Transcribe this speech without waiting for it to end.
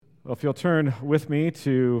Well, if you'll turn with me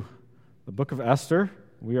to the book of Esther.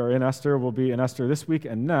 We are in Esther. We'll be in Esther this week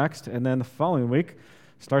and next, and then the following week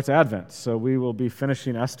starts Advent. So we will be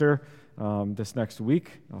finishing Esther this next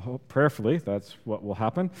week. I hope prayerfully that's what will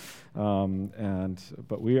happen.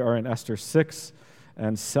 But we are in Esther 6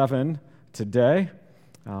 and 7 today.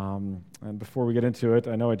 And before we get into it,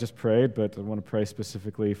 I know I just prayed, but I want to pray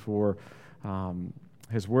specifically for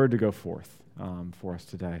His Word to go forth for us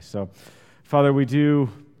today. So, Father, we do,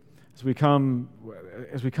 as we come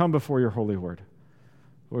before Your holy Word,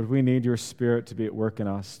 Lord, we need Your Spirit to be at work in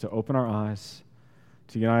us, to open our eyes,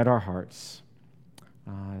 to unite our hearts,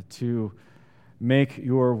 to make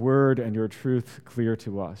Your Word and Your truth clear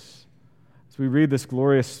to us. As we read this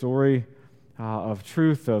glorious story of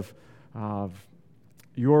truth, of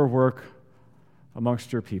Your work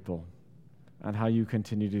amongst Your people, and how You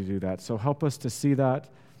continue to do that. So help us to see that.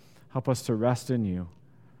 Help us to rest in You.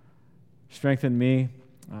 Strengthen me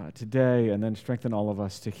today, and then strengthen all of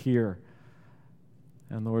us to hear.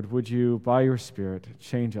 And Lord, would You, by Your Spirit,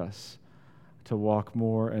 change us to walk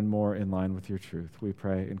more and more in line with Your truth. We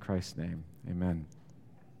pray in Christ's name. Amen.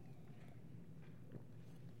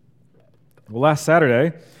 Well, last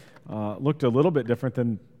Saturday looked a little bit different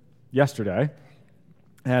than yesterday.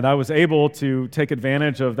 And I was able to take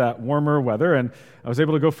advantage of that warmer weather, and I was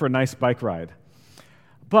able to go for a nice bike ride.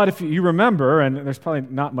 But if you remember, and there's probably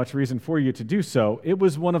not much reason for you to do so, it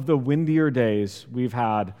was one of the windier days we've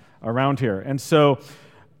had around here. And so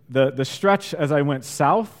the stretch as I went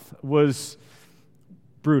south was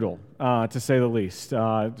brutal, to say the least.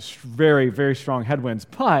 Very, very strong headwinds.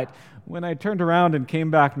 But when I turned around and came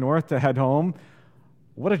back north to head home,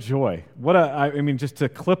 what a joy. Just to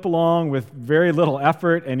clip along with very little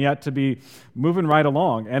effort and yet to be moving right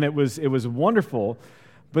along. And it was wonderful.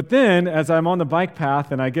 But then as I'm on the bike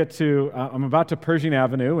path and I get to, I'm about to Pershing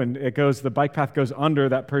Avenue, and the bike path goes under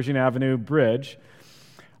that Pershing Avenue bridge.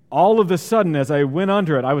 All of a sudden, as I went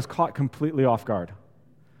under it, I was caught completely off guard.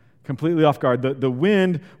 Completely off guard. The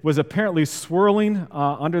wind was apparently swirling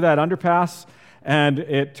under that underpass, and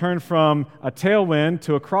it turned from a tailwind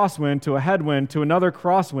to a crosswind to a headwind to another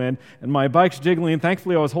crosswind, and my bike's jiggling.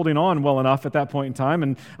 Thankfully, I was holding on well enough at that point in time,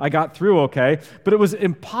 and I got through okay. But it was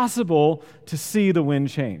impossible to see the wind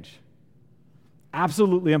change.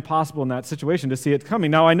 Absolutely impossible in that situation to see it coming.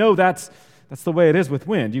 Now, I know that's the way it is with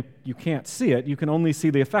wind. You can't see it. You can only see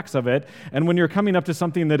the effects of it. And when you're coming up to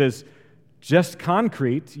something that is just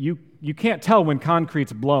concrete, you can't tell when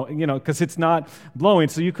concrete's blowing, because it's not blowing,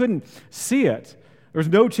 so you couldn't see it. There's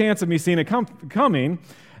no chance of me seeing it coming.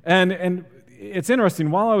 And it's interesting,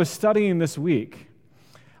 while I was studying this week,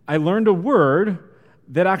 I learned a word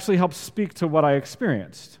that actually helps speak to what I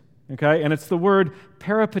experienced, okay? And it's the word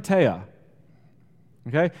peripeteia,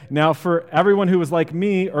 okay? Now, for everyone who was like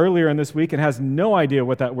me earlier in this week and has no idea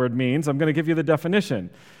what that word means, I'm going to give you the definition.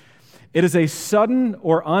 It is a sudden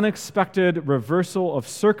or unexpected reversal of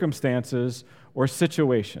circumstances or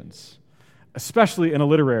situations, especially in a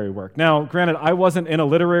literary work. Now, granted, I wasn't in a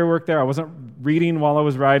literary work there. I wasn't reading while I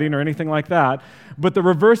was writing or anything like that, but the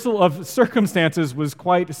reversal of circumstances was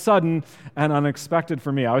quite sudden and unexpected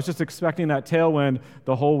for me. I was just expecting that tailwind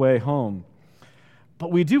the whole way home.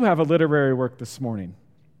 But we do have a literary work this morning,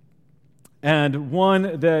 and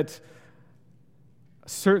one that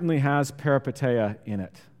certainly has peripeteia in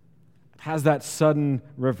it. Has that sudden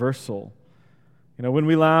reversal. When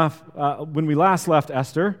we last left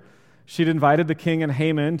Esther, she'd invited the king and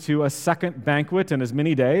Haman to a second banquet in as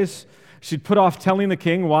many days. She'd put off telling the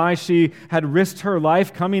king why she had risked her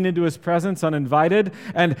life coming into his presence uninvited,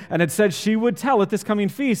 and had said she would tell at this coming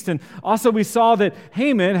feast. And also we saw that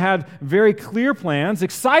Haman had very clear plans,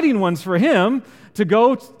 exciting ones for him, to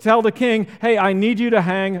go tell the king, hey, I need you to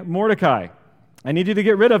hang Mordecai. I need you to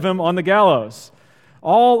get rid of him on the gallows.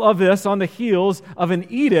 All of this on the heels of an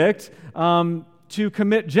edict to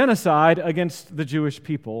commit genocide against the Jewish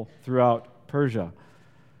people throughout Persia.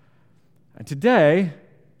 And today,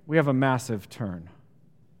 we have a massive turn.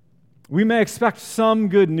 We may expect some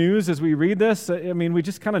good news as we read this. We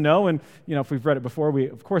just kind of know, and if we've read it before, we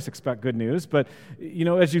of course expect good news. But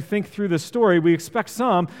as you think through the story, we expect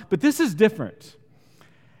some. But this is different,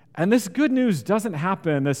 and this good news doesn't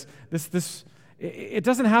happen. It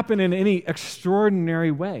doesn't happen in any extraordinary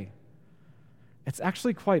way. It's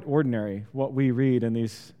actually quite ordinary what we read in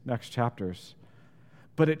these next chapters.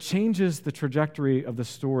 But it changes the trajectory of the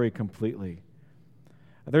story completely.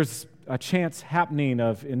 There's a chance happening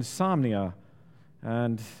of insomnia,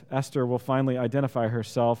 and Esther will finally identify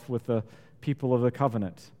herself with the people of the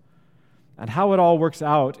covenant. and how it all works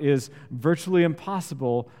out is virtually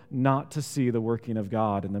impossible not to see the working of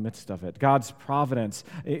God in the midst of it, God's providence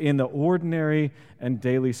in the ordinary and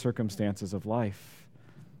daily circumstances of life.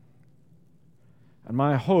 And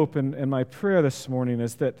my hope and my prayer this morning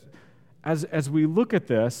is that as we look at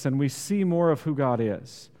this and we see more of who God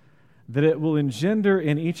is, that it will engender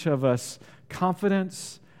in each of us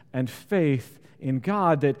confidence and faith in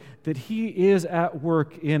God that He is at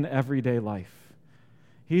work in everyday life.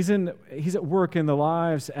 He's at work in the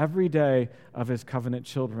lives every day of His covenant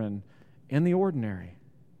children, in the ordinary,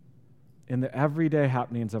 in the everyday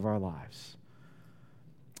happenings of our lives.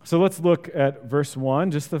 So let's look at verse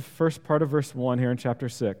 1, just the first part of verse 1 here in chapter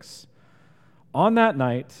 6. On that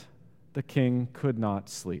night, the king could not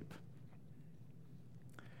sleep.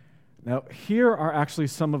 Now, here are actually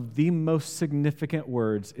some of the most significant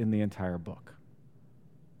words in the entire book.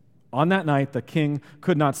 On that night, the king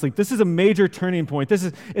could not sleep. This is a major turning point. This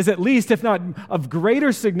is at least, if not of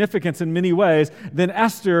greater significance in many ways, than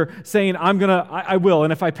Esther saying, I will,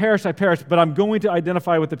 and if I perish, I perish, but I'm going to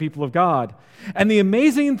identify with the people of God. And the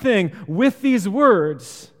amazing thing with these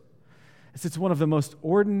words is it's one of the most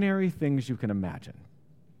ordinary things you can imagine.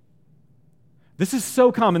 This is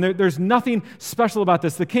so common. There's nothing special about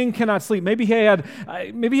this. The king cannot sleep. Maybe he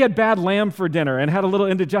had bad lamb for dinner and had a little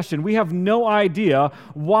indigestion. We have no idea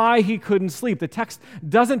why he couldn't sleep. The text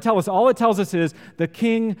doesn't tell us. All it tells us is the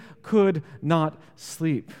king could not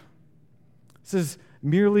sleep. This is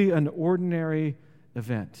merely an ordinary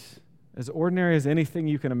event, as ordinary as anything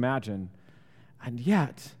you can imagine. And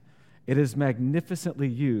yet, it is magnificently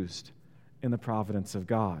used in the providence of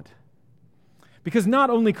God. Because not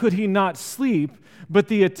only could he not sleep, but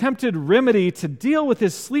the attempted remedy to deal with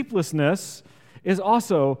his sleeplessness is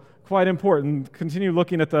also quite important. Continue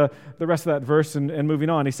looking at the rest of that verse and moving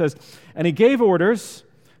on. He says, and he gave orders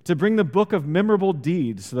to bring the book of memorable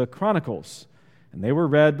deeds, the Chronicles, and they were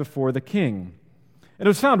read before the king. And it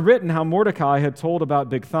was found written how Mordecai had told about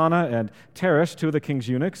Bigthana and Teresh, two of the king's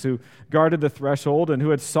eunuchs, who guarded the threshold and who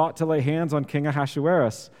had sought to lay hands on King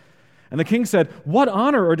Ahasuerus. And the king said, what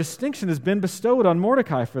honor or distinction has been bestowed on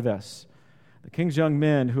Mordecai for this? The king's young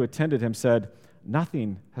men who attended him said,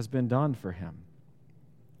 nothing has been done for him.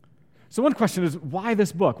 So one question is, why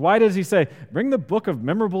this book? Why does he say, bring the book of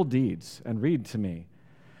memorable deeds and read to me?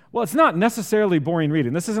 Well, it's not necessarily boring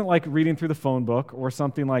reading. This isn't like reading through the phone book or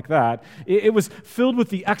something like that. It was filled with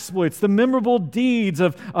the exploits, the memorable deeds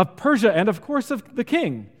of Persia and, of course, of the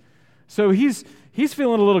king. So he's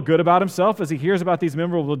feeling a little good about himself as he hears about these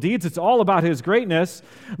memorable deeds. It's all about his greatness.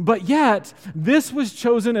 But yet, this was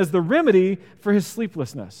chosen as the remedy for his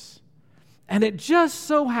sleeplessness. And it just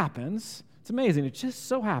so happens, it's amazing, it just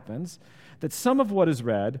so happens that some of what is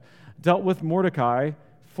read dealt with Mordecai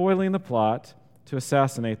foiling the plot to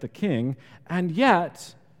assassinate the king. And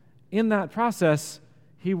yet, in that process,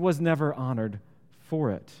 he was never honored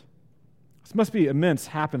for it. This must be immense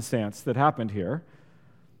happenstance that happened here.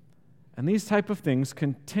 And these type of things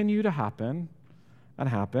continue to happen and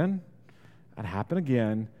happen and happen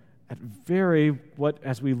again at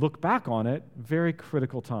as we look back on it, very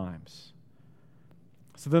critical times.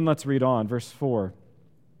 So then let's read on, verse 4.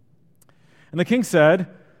 And the king said,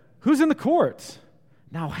 who's in the court?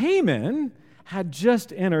 Now Haman had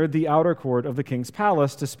just entered the outer court of the king's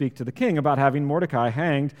palace to speak to the king about having Mordecai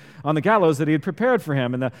hanged on the gallows that he had prepared for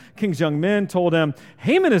him. And the king's young men told him,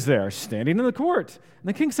 Haman is there, standing in the court. And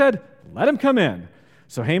the king said, let him come in.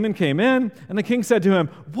 So Haman came in, and the king said to him,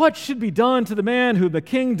 what should be done to the man whom the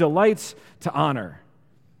king delights to honor?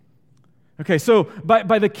 Okay, so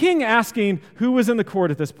by the king asking who was in the court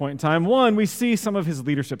at this point in time, one, we see some of his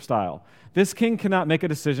leadership style. This king cannot make a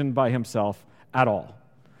decision by himself at all.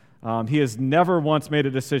 He has never once made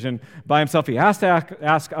a decision by himself. He has to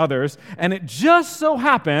ask others. And it just so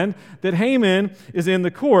happened that Haman is in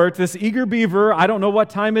the court, this eager beaver. I don't know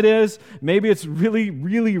what time it is. Maybe it's really,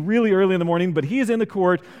 really, really early in the morning, but he is in the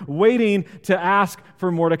court waiting to ask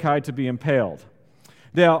for Mordecai to be impaled.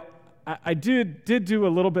 Now, I did do a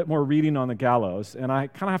little bit more reading on the gallows, and I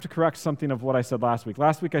kind of have to correct something of what I said last week.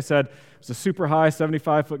 Last week I said it was a super high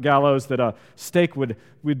 75-foot gallows that a stake would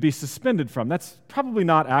be suspended from. That's probably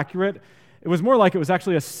not accurate. It was more like it was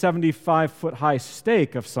actually a 75-foot high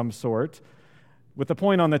stake of some sort with a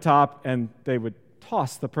point on the top, and they would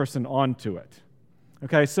toss the person onto it.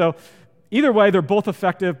 Okay, so either way, they're both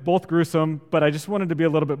effective, both gruesome, but I just wanted to be a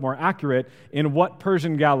little bit more accurate in what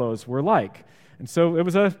Persian gallows were like. And so it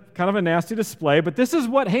was a kind of a nasty display, but this is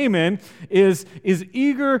what Haman is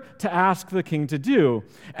eager to ask the king to do.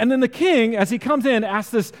 And then the king, as he comes in, asks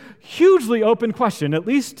this hugely open question, at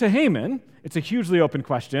least to Haman. It's a hugely open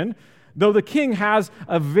question. though the king has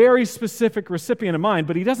a very specific recipient in mind,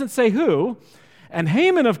 but he doesn't say who. And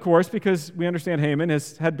Haman, of course, because we understand Haman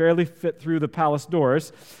had barely fit through the palace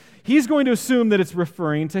doors, he's going to assume that it's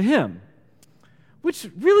referring to him, which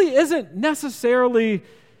really isn't necessarily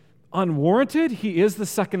unwarranted. He is the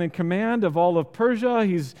second in command of all of Persia.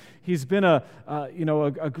 He's been a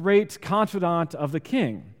great confidant of the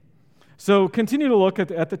king. So continue to look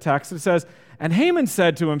at the text. It says, and Haman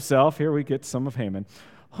said to himself, here we get some of Haman,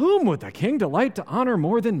 whom would the king delight to honor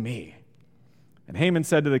more than me? And Haman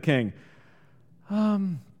said to the king,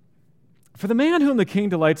 for the man whom the king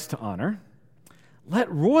delights to honor,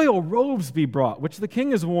 let royal robes be brought, which the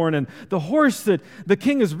king has worn, and the horse that the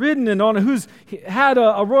king has ridden, and on whose had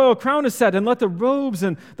a royal crown is set, and let the robes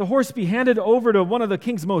and the horse be handed over to one of the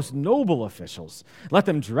king's most noble officials. Let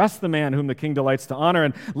them dress the man whom the king delights to honor,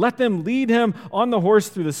 and let them lead him on the horse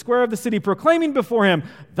through the square of the city, proclaiming before him,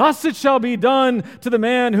 thus it shall be done to the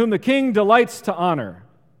man whom the king delights to honor.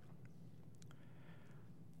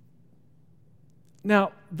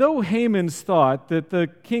 Now, though Haman's thought that the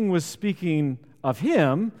king was speaking of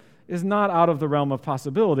him is not out of the realm of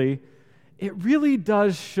possibility, it really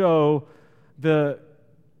does show the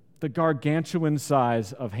gargantuan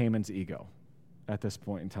size of Haman's ego at this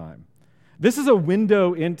point in time. This is a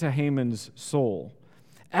window into Haman's soul.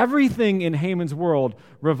 Everything in Haman's world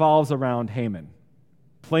revolves around Haman,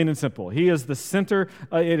 plain and simple. He is the center.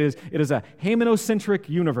 It is a Hamanocentric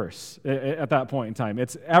universe at that point in time.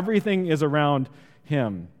 Everything is around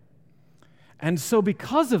him. And so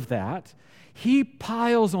because of that, he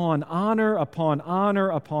piles on honor upon honor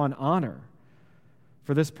upon honor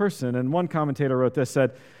for this person. And one commentator wrote this,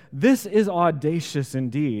 said, this is audacious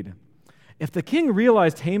indeed. If the king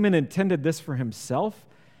realized Haman intended this for himself,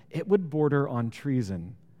 it would border on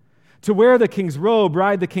treason. To wear the king's robe,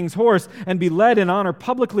 ride the king's horse, and be led in honor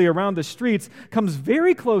publicly around the streets comes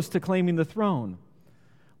very close to claiming the throne.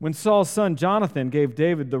 When Saul's son Jonathan gave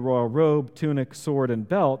David the royal robe, tunic, sword, and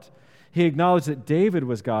belt, he acknowledged that David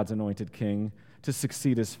was God's anointed king to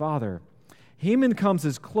succeed his father. Haman comes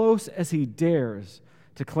as close as he dares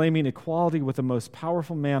to claiming equality with the most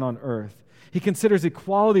powerful man on earth. He considers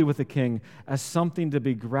equality with the king as something to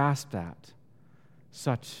be grasped at.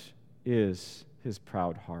 Such is his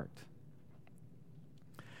proud heart.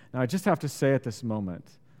 Now, I just have to say at this moment,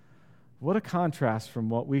 what a contrast from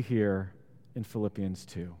what we hear in Philippians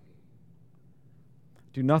 2.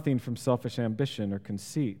 Do nothing from selfish ambition or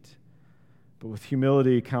conceit, but with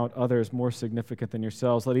humility count others more significant than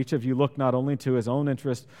yourselves. Let each of you look not only to his own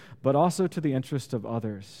interest, but also to the interest of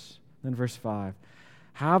others. Then verse 5,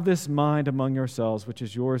 have this mind among yourselves, which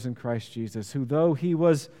is yours in Christ Jesus, who though he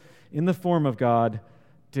was in the form of God,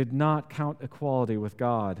 did not count equality with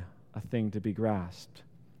God a thing to be grasped,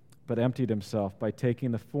 but emptied himself by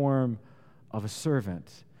taking the form of a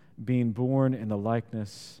servant, being born in the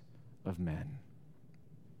likeness of men.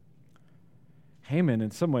 Haman,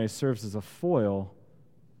 in some ways, serves as a foil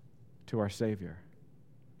to our Savior.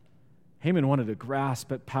 Haman wanted to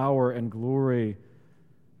grasp at power and glory.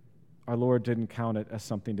 Our Lord didn't count it as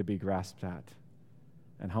something to be grasped at,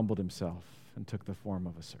 and humbled himself and took the form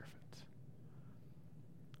of a servant.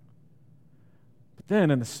 But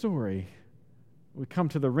then in the story, we come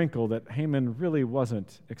to the wrinkle that Haman really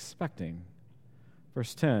wasn't expecting.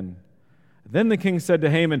 Verse 10, then the king said to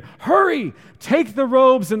Haman, hurry, take the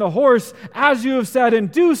robes and the horse as you have said,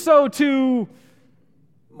 and do so to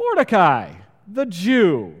Mordecai, the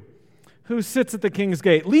Jew, who sits at the king's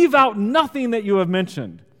gate. Leave out nothing that you have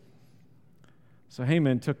mentioned. So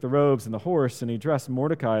Haman took the robes and the horse, and he dressed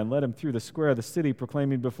Mordecai and led him through the square of the city,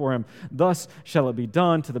 proclaiming before him, thus shall it be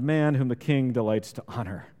done to the man whom the king delights to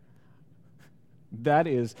honor. That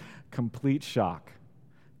is complete shock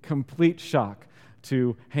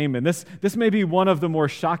to Haman. This may be one of the more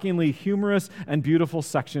shockingly humorous and beautiful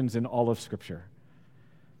sections in all of Scripture.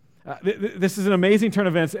 This is an amazing turn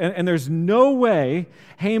of events, and there's no way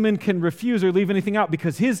Haman can refuse or leave anything out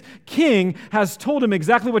because his king has told him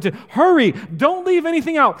exactly what to. Hurry, don't leave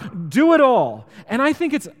anything out, do it all. And I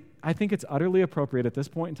think it's utterly appropriate at this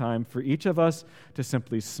point in time for each of us to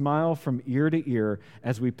simply smile from ear to ear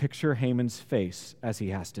as we picture Haman's face as he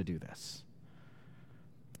has to do this.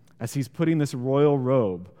 As he's putting this royal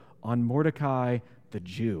robe on Mordecai the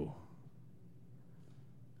Jew.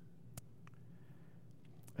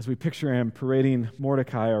 As we picture him parading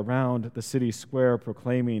Mordecai around the city square,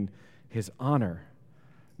 proclaiming his honor.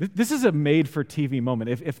 This is a made-for-TV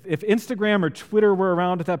moment. If Instagram or Twitter were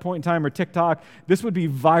around at that point in time, or TikTok, this would be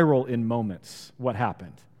viral in moments, what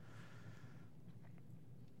happened.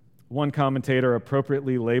 One commentator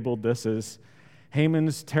appropriately labeled this as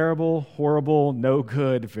Haman's terrible, horrible, no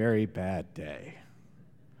good, very bad day.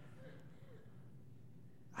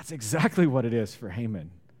 That's exactly what it is for Haman.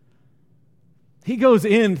 He goes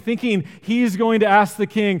in thinking he's going to ask the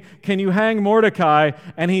king, can you hang Mordecai?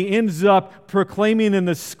 And he ends up proclaiming in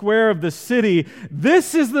the square of the city,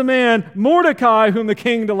 this is the man, Mordecai, whom the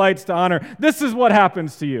king delights to honor. This is what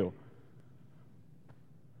happens to you.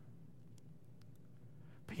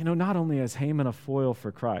 But not only is Haman a foil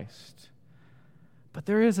for Christ, but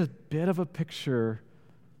there is a bit of a picture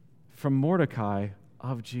from Mordecai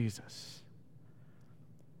of Jesus.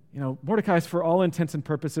 Mordecai is for all intents and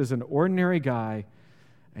purposes an ordinary guy,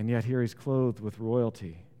 and yet here he's clothed with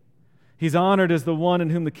royalty. He's honored as the one in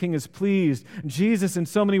whom the king is pleased. Jesus, in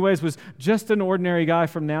so many ways, was just an ordinary guy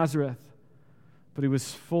from Nazareth, but he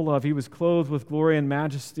was clothed with glory and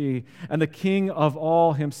majesty, and the King of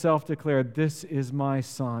all himself declared, this is my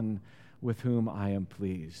son with whom I am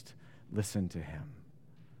pleased. Listen to him.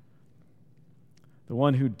 The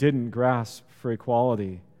one who didn't grasp for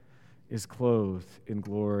equality is clothed in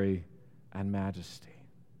glory and majesty.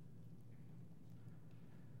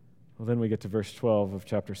 Well, then we get to verse 12 of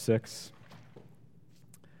chapter 6.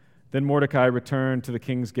 Then Mordecai returned to the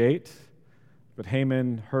king's gate, but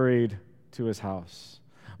Haman hurried to his house,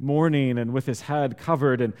 mourning and with his head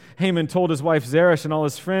covered. And Haman told his wife Zeresh and all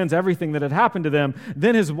his friends everything that had happened to them.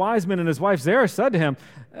 Then his wise men and his wife Zeresh said to him,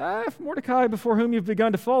 if Mordecai, before whom you've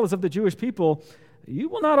begun to fall, is of the Jewish people, you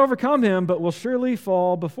will not overcome him, but will surely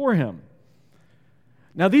fall before him.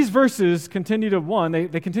 Now these verses continue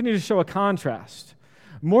they continue to show a contrast.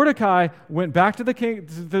 Mordecai went back to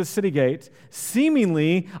the city gate,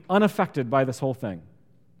 seemingly unaffected by this whole thing.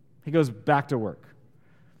 He goes back to work.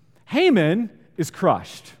 Haman is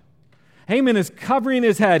crushed. Haman is covering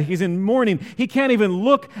his head. He's in mourning. He can't even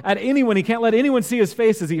look at anyone. He can't let anyone see his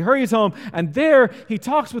face as he hurries home. And there he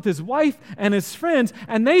talks with his wife and his friends,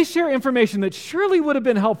 and they share information that surely would have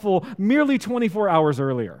been helpful merely 24 hours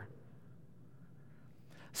earlier.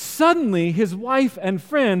 Suddenly, his wife and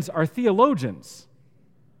friends are theologians.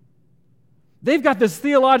 They've got this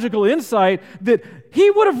theological insight that he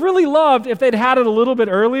would have really loved if they'd had it a little bit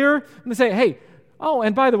earlier. And they say, hey,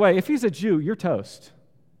 and by the way, if he's a Jew, you're toast.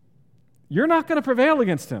 You're not going to prevail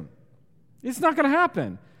against him. It's not going to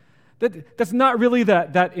happen. That's not really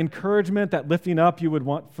that encouragement, that lifting up you would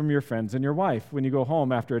want from your friends and your wife when you go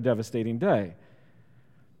home after a devastating day.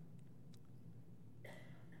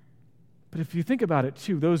 But if you think about it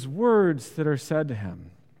too, those words that are said to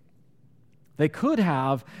him, they could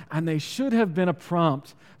have and they should have been a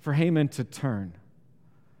prompt for Haman to turn.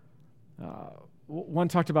 One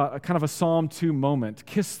talked about a kind of a Psalm 2 moment.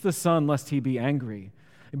 Kiss the Son lest he be angry.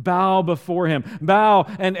 Bow before him. Bow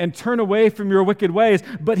and turn away from your wicked ways.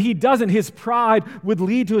 But he doesn't. His pride would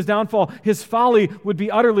lead to his downfall. His folly would be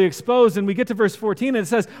utterly exposed. And we get to verse 14 and it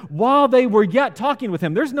says, while they were yet talking with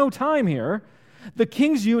him, there's no time here, the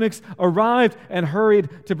king's eunuchs arrived and hurried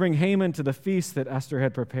to bring Haman to the feast that Esther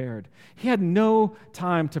had prepared. He had no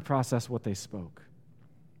time to process what they spoke.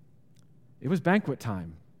 It was banquet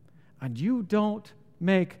time. And you don't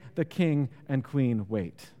make the king and queen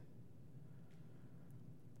wait.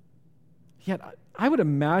 Yet, I would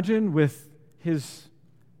imagine with his,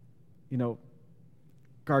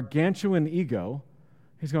 gargantuan ego,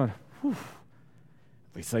 he's going, whew,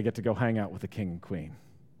 at least I get to go hang out with the king and queen.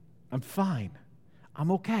 I'm fine. I'm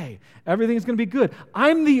okay. Everything's going to be good.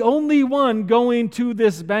 I'm the only one going to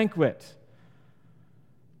this banquet.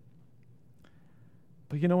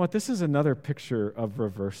 But you know what? This is another picture of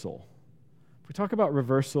reversal. We talk about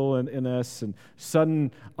reversal in this and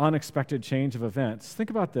sudden, unexpected change of events. Think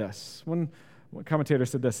about this. One commentator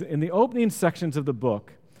said this. In the opening sections of the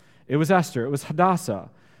book, it was Esther, it was Hadassah,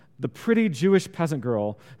 the pretty Jewish peasant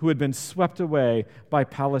girl who had been swept away by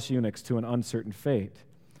palace eunuchs to an uncertain fate.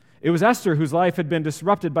 It was Esther whose life had been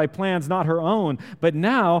disrupted by plans not her own. But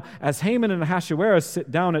now, as Haman and Ahasuerus sit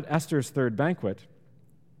down at Esther's third banquet,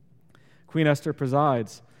 Queen Esther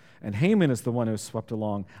presides, and Haman is the one who is swept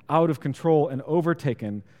along, out of control and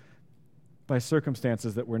overtaken by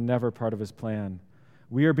circumstances that were never part of his plan.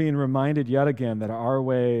 We are being reminded yet again that our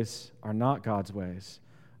ways are not God's ways,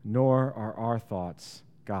 nor are our thoughts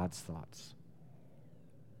God's thoughts.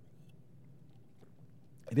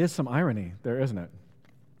 It is some irony there, isn't it?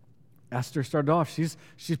 Esther started off, she's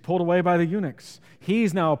pulled away by the eunuchs.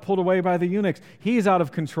 He's now pulled away by the eunuchs. He's out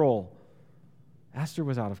of control. Esther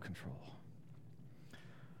was out of control.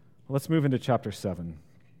 Let's move into chapter 7.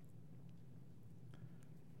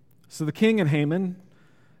 So the king and Haman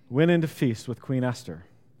went in to feast with Queen Esther.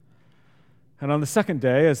 And on the second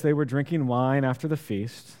day, as they were drinking wine after the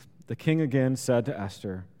feast, the king again said to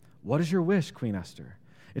Esther, "What is your wish, Queen Esther?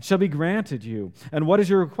 It shall be granted you. And what is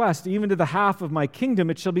your request? Even to the half of my kingdom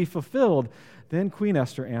it shall be fulfilled." Then Queen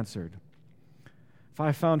Esther answered, "If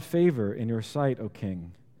I found favor in your sight, O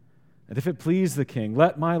king, and if it please the king,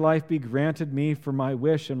 let my life be granted me for my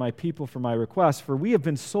wish and my people for my request. For we have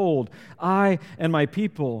been sold, I and my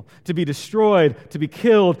people, to be destroyed, to be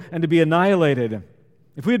killed, and to be annihilated.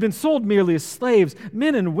 If we had been sold merely as slaves,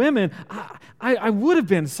 men and women, I would have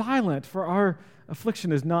been silent, for our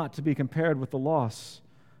affliction is not to be compared with the loss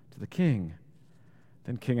to the king.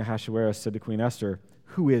 Then King Ahasuerus said to Queen Esther,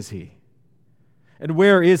 who is he? And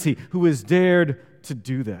where is he who has dared to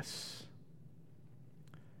do this?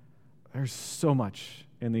 There's so much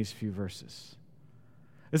in these few verses.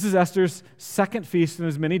 This is Esther's second feast in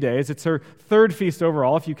as many days. It's her third feast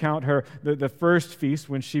overall, if you count her the first feast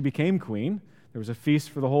when she became queen. There was a feast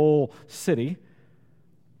for the whole city.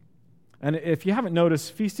 And if you haven't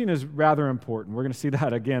noticed, feasting is rather important. We're going to see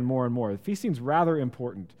that again more and more. Feasting is rather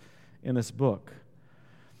important in this book.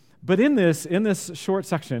 But in this short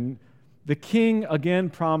section, the king again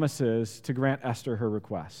promises to grant Esther her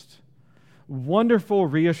request. Wonderful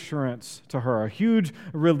reassurance to her, a huge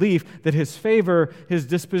relief that his favor, his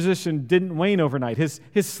disposition didn't wane overnight. His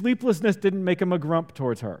sleeplessness didn't make him a grump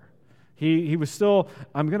towards her. He was still,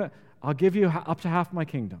 I'll give you up to half my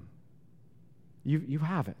kingdom. You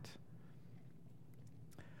have it.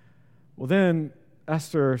 Well, then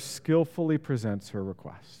Esther skillfully presents her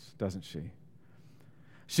request, doesn't she?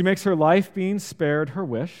 She makes her life being spared her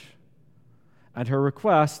wish, and her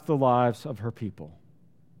request the lives of her people.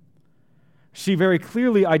 She very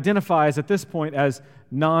clearly identifies at this point as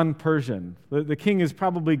non-Persian. The king is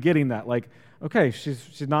probably getting that. Like, okay,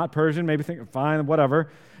 she's not Persian, maybe thinking, fine,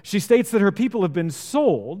 whatever. She states that her people have been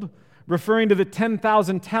sold, referring to the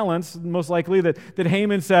 10,000 talents, most likely, that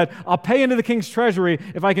Haman said, I'll pay into the king's treasury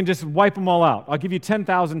if I can just wipe them all out. I'll give you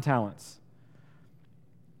 10,000 talents.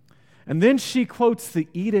 And then she quotes the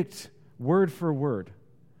edict word for word,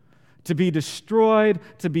 to be destroyed,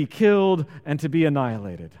 to be killed, and to be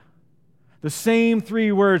annihilated. The same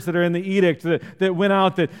three words that are in the edict that went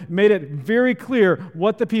out that made it very clear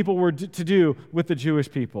what the people were to do with the Jewish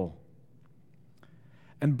people.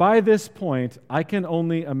 And by this point, I can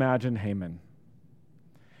only imagine Haman.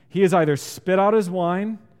 He has either spit out his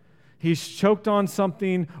wine, he's choked on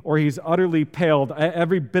something, or he's utterly paled.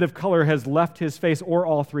 Every bit of color has left his face, or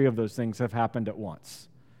all three of those things have happened at once.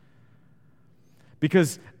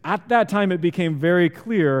 Because at that time, it became very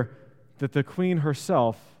clear that the queen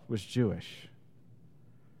herself was Jewish.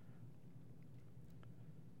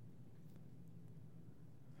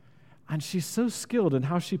 And she's so skilled in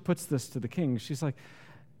how she puts this to the king. She's like,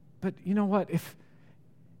 but you know what? If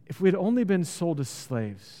we'd only been sold as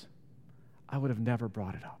slaves, I would have never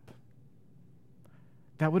brought it up.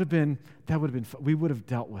 We would have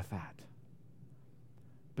dealt with that.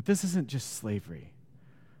 But this isn't just slavery.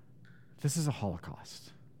 This is a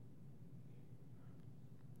Holocaust.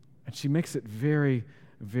 And she makes it very,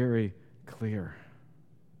 very clear.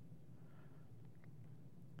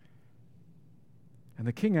 And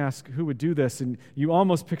the king asks who would do this, and you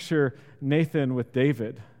almost picture Nathan with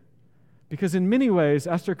David. Because in many ways,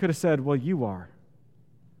 Esther could have said, well, you are.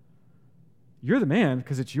 You're the man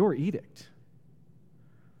because it's your edict.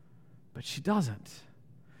 But she doesn't.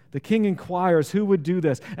 The king inquires who would do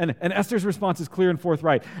this. And Esther's response is clear and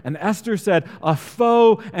forthright. And Esther said, a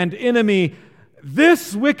foe and enemy,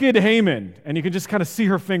 this wicked Haman. And you can just kind of see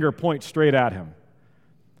her finger point straight at him.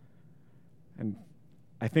 And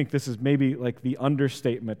I think this is maybe like the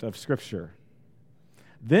understatement of Scripture.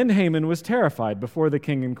 Then Haman was terrified before the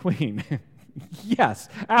king and queen. Yes,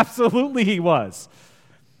 absolutely he was.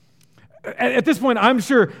 At this point, I'm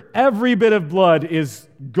sure every bit of blood is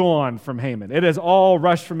gone from Haman. It has all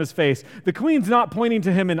rushed from his face. The queen's not pointing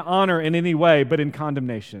to him in honor in any way, but in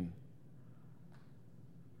condemnation.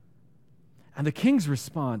 And the king's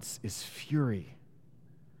response is fury.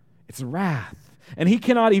 It's wrath. And he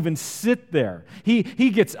cannot even sit there. He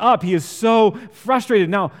gets up. He is so frustrated.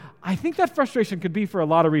 Now, I think that frustration could be for a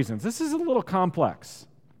lot of reasons. This is a little complex.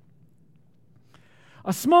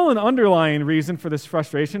 A small and underlying reason for this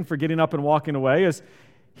frustration, for getting up and walking away, is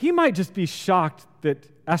he might just be shocked that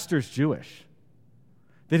Esther's Jewish,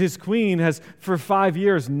 that his queen has for 5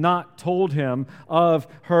 years not told him of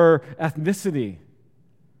her ethnicity.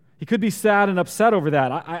 He could be sad and upset over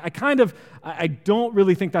that. I don't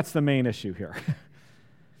really think that's the main issue here.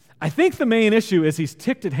 I think the main issue is he's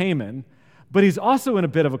ticked at Haman, but he's also in a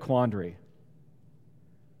bit of a quandary.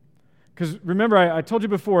 Because remember, I told you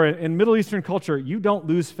before, in Middle Eastern culture, you don't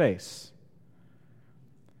lose face.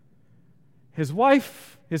 His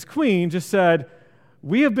wife, his queen, just said,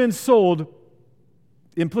 we have been sold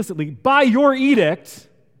implicitly by your edict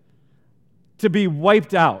to be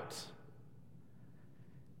wiped out.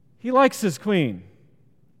 He likes his queen.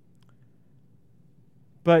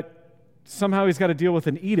 but somehow he's got to deal with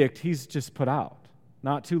an edict he's just put out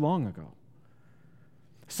not too long ago.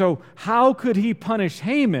 So how could he punish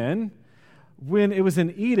Haman when it was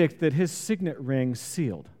an edict that his signet ring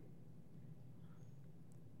sealed?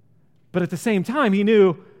 But at the same time, he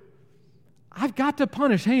knew, I've got to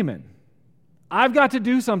punish Haman. I've got to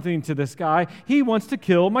do something to this guy. He wants to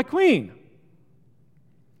kill my queen.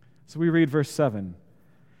 So we read verse 7.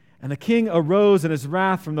 And the king arose in his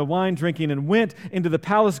wrath from the wine drinking and went into the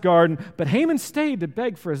palace garden. But Haman stayed to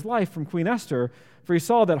beg for his life from Queen Esther, for he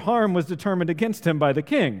saw that harm was determined against him by the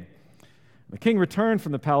king. The king returned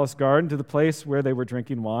from the palace garden to the place where they were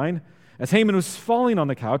drinking wine, as Haman was falling on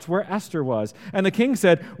the couch where Esther was. And the king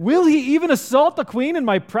said, "Will he even assault the queen in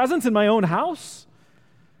my presence in my own house?"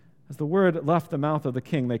 As the word left the mouth of the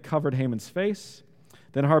king, they covered Haman's face.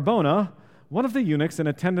 Then Harbona, one of the eunuchs in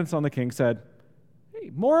attendance on the king, said,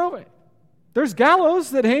 "Hey, moreover, there's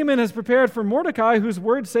gallows that Haman has prepared for Mordecai, whose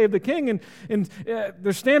word saved the king, and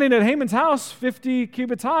they're standing at Haman's house 50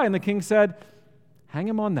 cubits high." And the king said, "Hang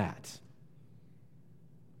him on that."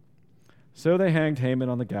 So they hanged Haman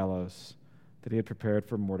on the gallows that he had prepared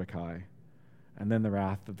for Mordecai, and then the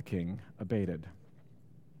wrath of the king abated.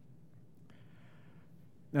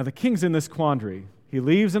 Now the king's in this quandary. He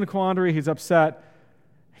leaves in a quandary, he's upset,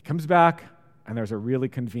 he comes back, and there's a really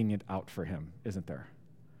convenient out for him, isn't there?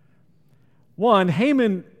 One,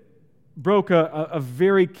 Haman broke a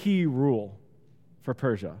very key rule for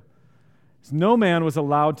Persia. No man was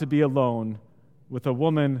allowed to be alone with a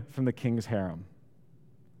woman from the king's harem,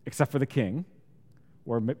 except for the king,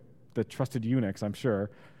 or the trusted eunuchs, I'm sure.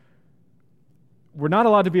 We're not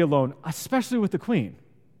allowed to be alone, especially with the queen.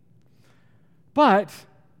 But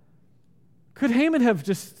could Haman have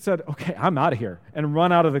just said, "Okay, I'm out of here," and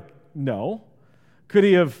run out of the... No. Could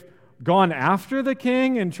he have gone after the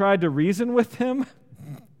king and tried to reason with him?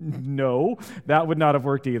 No, that would not have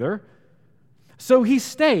worked either. So he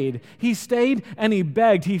stayed. He stayed and he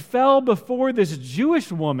begged. He fell before this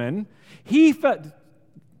Jewish woman. Do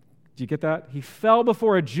you get that? He fell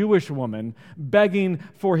before a Jewish woman begging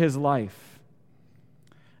for his life.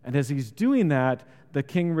 And as he's doing that, the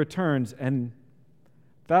king returns, and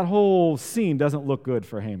that whole scene doesn't look good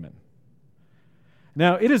for Haman.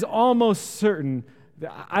 Now, it is almost certain,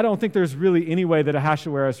 I don't think there's really any way that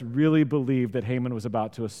Ahasuerus really believed that Haman was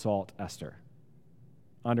about to assault Esther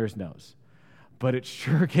under his nose. But it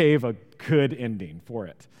sure gave a good ending for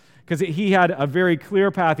it. Because he had a very clear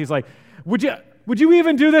path. He's like, would you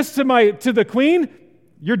even do this to the queen?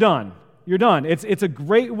 You're done. You're done. It's a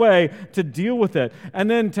great way to deal with it. And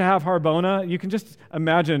then to have Harbona, you can just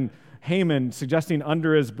imagine Haman suggesting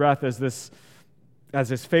under his breath as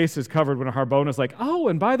his face is covered when Harbona's like, "Oh,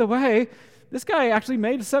 and by the way, this guy actually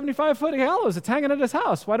made a 75-foot gallows. It's hanging at his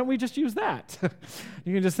house. Why don't we just use that?"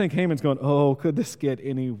 You can just think Haman's going, "Oh, could this get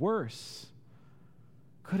any worse?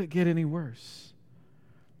 Could it get any worse?"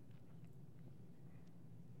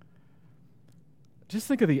 Just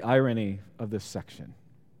think of the irony of this section,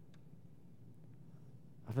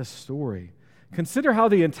 of this story. Consider how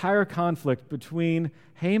the entire conflict between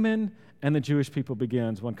Haman and the Jewish people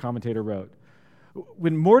begins, one commentator wrote.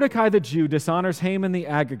 When Mordecai the Jew dishonors Haman the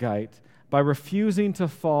Agagite by refusing to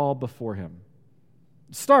fall before him.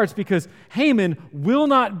 It starts because Mordecai will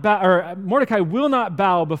not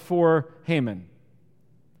bow before Haman.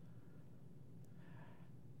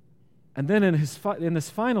 And then in this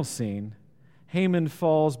final scene, Haman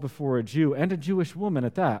falls before a Jew, and a Jewish woman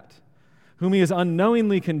at that, whom he has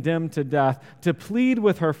unknowingly condemned to death, to plead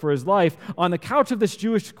with her for his life. On the couch of this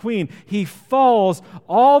Jewish queen, he falls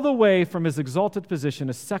all the way from his exalted position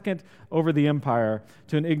as second over the empire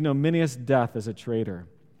to an ignominious death as a traitor.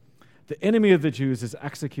 The enemy of the Jews is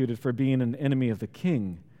executed for being an enemy of the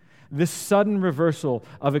king. This sudden reversal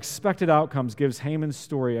of expected outcomes gives Haman's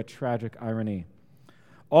story a tragic irony.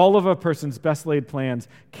 All of a person's best laid plans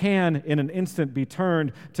can, in an instant, be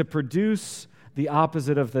turned to produce the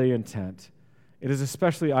opposite of the intent. It is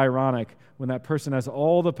especially ironic when that person has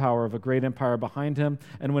all the power of a great empire behind him,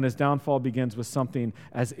 and when his downfall begins with something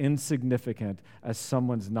as insignificant as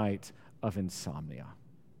someone's night of insomnia.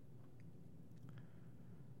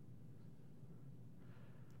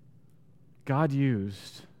 God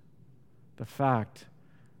used the fact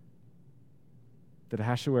that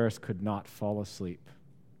Ahasuerus could not fall asleep,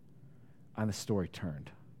 and the story turned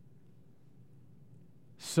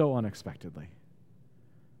so unexpectedly.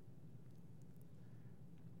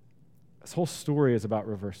 This whole story is about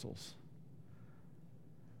reversals.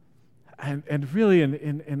 And really,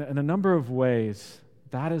 in a number of ways,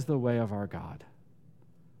 that is the way of our God.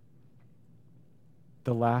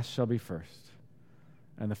 The last shall be first,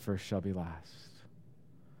 and the first shall be last.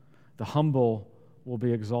 The humble will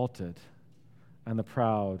be exalted, and the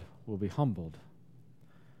proud will be humbled.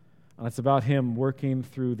 And it's about him working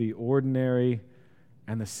through the ordinary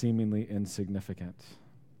and the seemingly insignificant.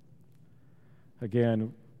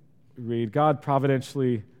 Again, we read, God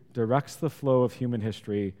providentially directs the flow of human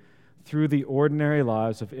history through the ordinary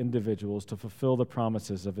lives of individuals to fulfill the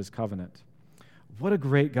promises of his covenant. What a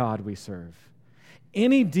great God we serve.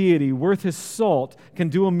 Any deity worth his salt can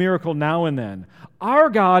do a miracle now and then. Our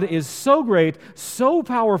God is so great, so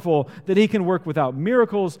powerful, that he can work without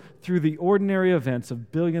miracles through the ordinary events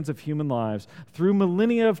of billions of human lives, through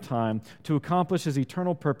millennia of time, to accomplish his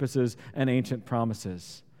eternal purposes and ancient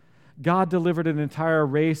promises. God delivered an entire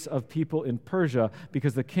race of people in Persia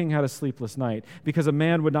because the king had a sleepless night, because a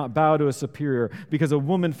man would not bow to a superior, because a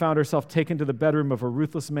woman found herself taken to the bedroom of a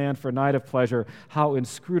ruthless man for a night of pleasure. How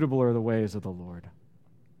inscrutable are the ways of the Lord.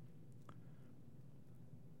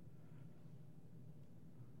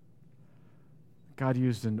 God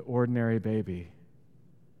used an ordinary baby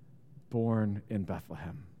born in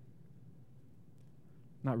Bethlehem.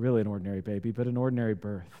 Not really an ordinary baby, but an ordinary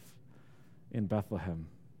birth in Bethlehem.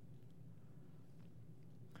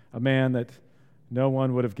 A man that no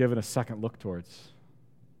one would have given a second look towards.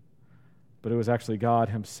 But it was actually God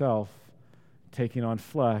himself taking on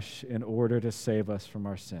flesh in order to save us from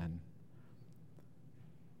our sin.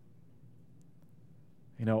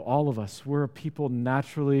 You know, all of us, we're a people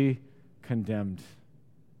naturally condemned.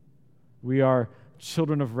 We are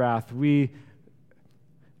children of wrath. We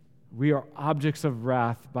are objects of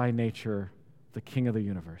wrath by nature, the King of the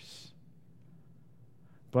universe.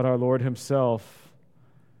 But our Lord himself,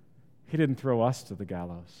 he didn't throw us to the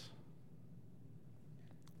gallows.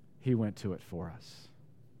 He went to it for us.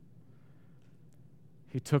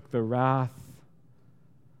 He took the wrath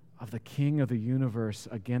of the King of the universe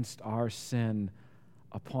against our sin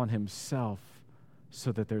upon himself so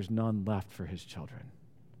that there's none left for his children.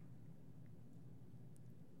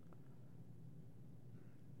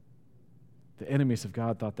 The enemies of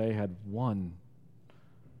God thought they had won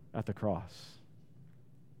at the cross.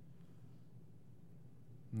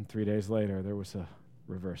 And 3 days later, there was a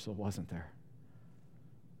reversal, wasn't there?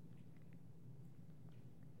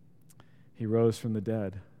 He rose from the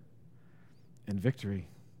dead in victory.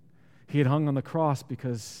 He had hung on the cross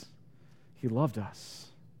because he loved us.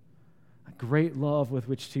 A great love with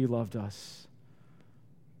which he loved us.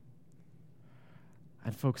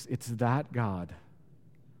 And folks, it's that God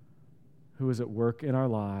who is at work in our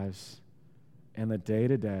lives in the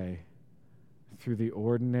day-to-day through the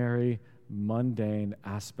ordinary, mundane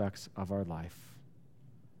aspects of our life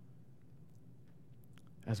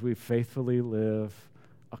as we faithfully live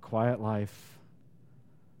a quiet life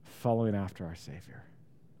following after our Savior.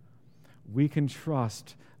 We can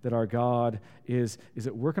trust that our God is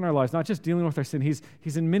at work in our lives, not just dealing with our sin.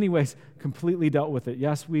 He's in many ways completely dealt with it.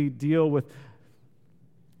 Yes, we deal with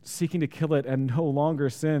seeking to kill it and no longer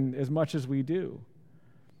sin as much as we do.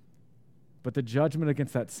 But the judgment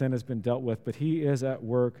against that sin has been dealt with, but he is at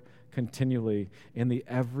work continually in the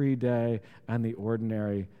everyday and the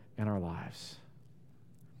ordinary in our lives.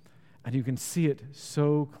 And you can see it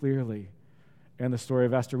so clearly in the story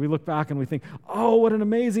of Esther. We look back and we think, oh, what an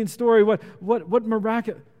amazing story. What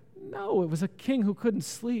miraculous. No, it was a king who couldn't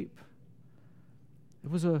sleep. It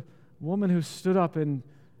was a woman who stood up and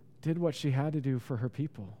did what she had to do for her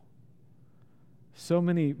people. So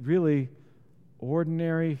many really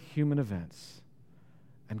ordinary human events,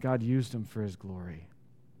 and God used them for his glory.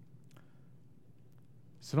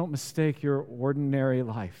 So don't mistake your ordinary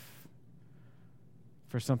life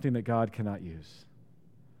for something that God cannot use.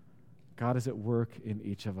 God is at work in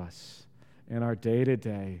each of us in our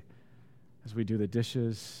day-to-day as we do the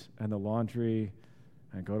dishes and the laundry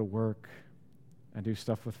and go to work and do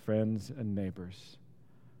stuff with friends and neighbors.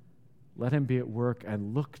 Let him be at work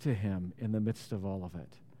and look to him in the midst of all of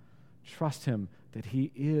it. Trust him that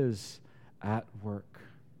he is at work.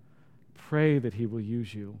 Pray that he will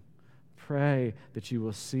use you. Pray that you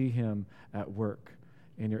will see him at work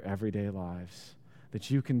in your everyday lives. That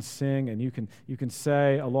you can sing and you can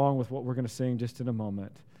say, along with what we're going to sing just in a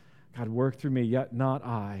moment, God, work through me, yet not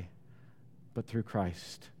I, but through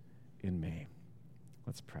Christ in me.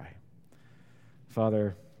 Let's pray.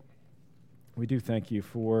 Father, we do thank you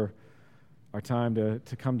for our time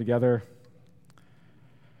to come together.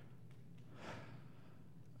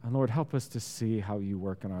 And Lord, help us to see how you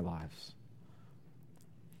work in our lives.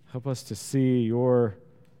 Help us to see your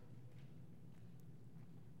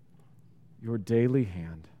daily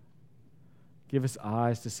hand. Give us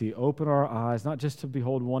eyes to see. Open our eyes, not just to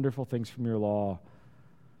behold wonderful things from your law,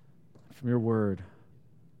 from your word,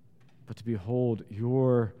 but to behold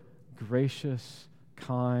your gracious,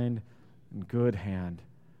 kind, and good hand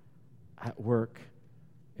at work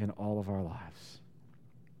in all of our lives.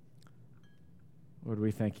 Lord,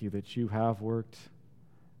 we thank you that you have worked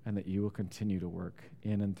and that you will continue to work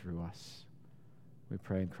in and through us. We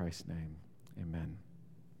pray in Christ's name. Amen.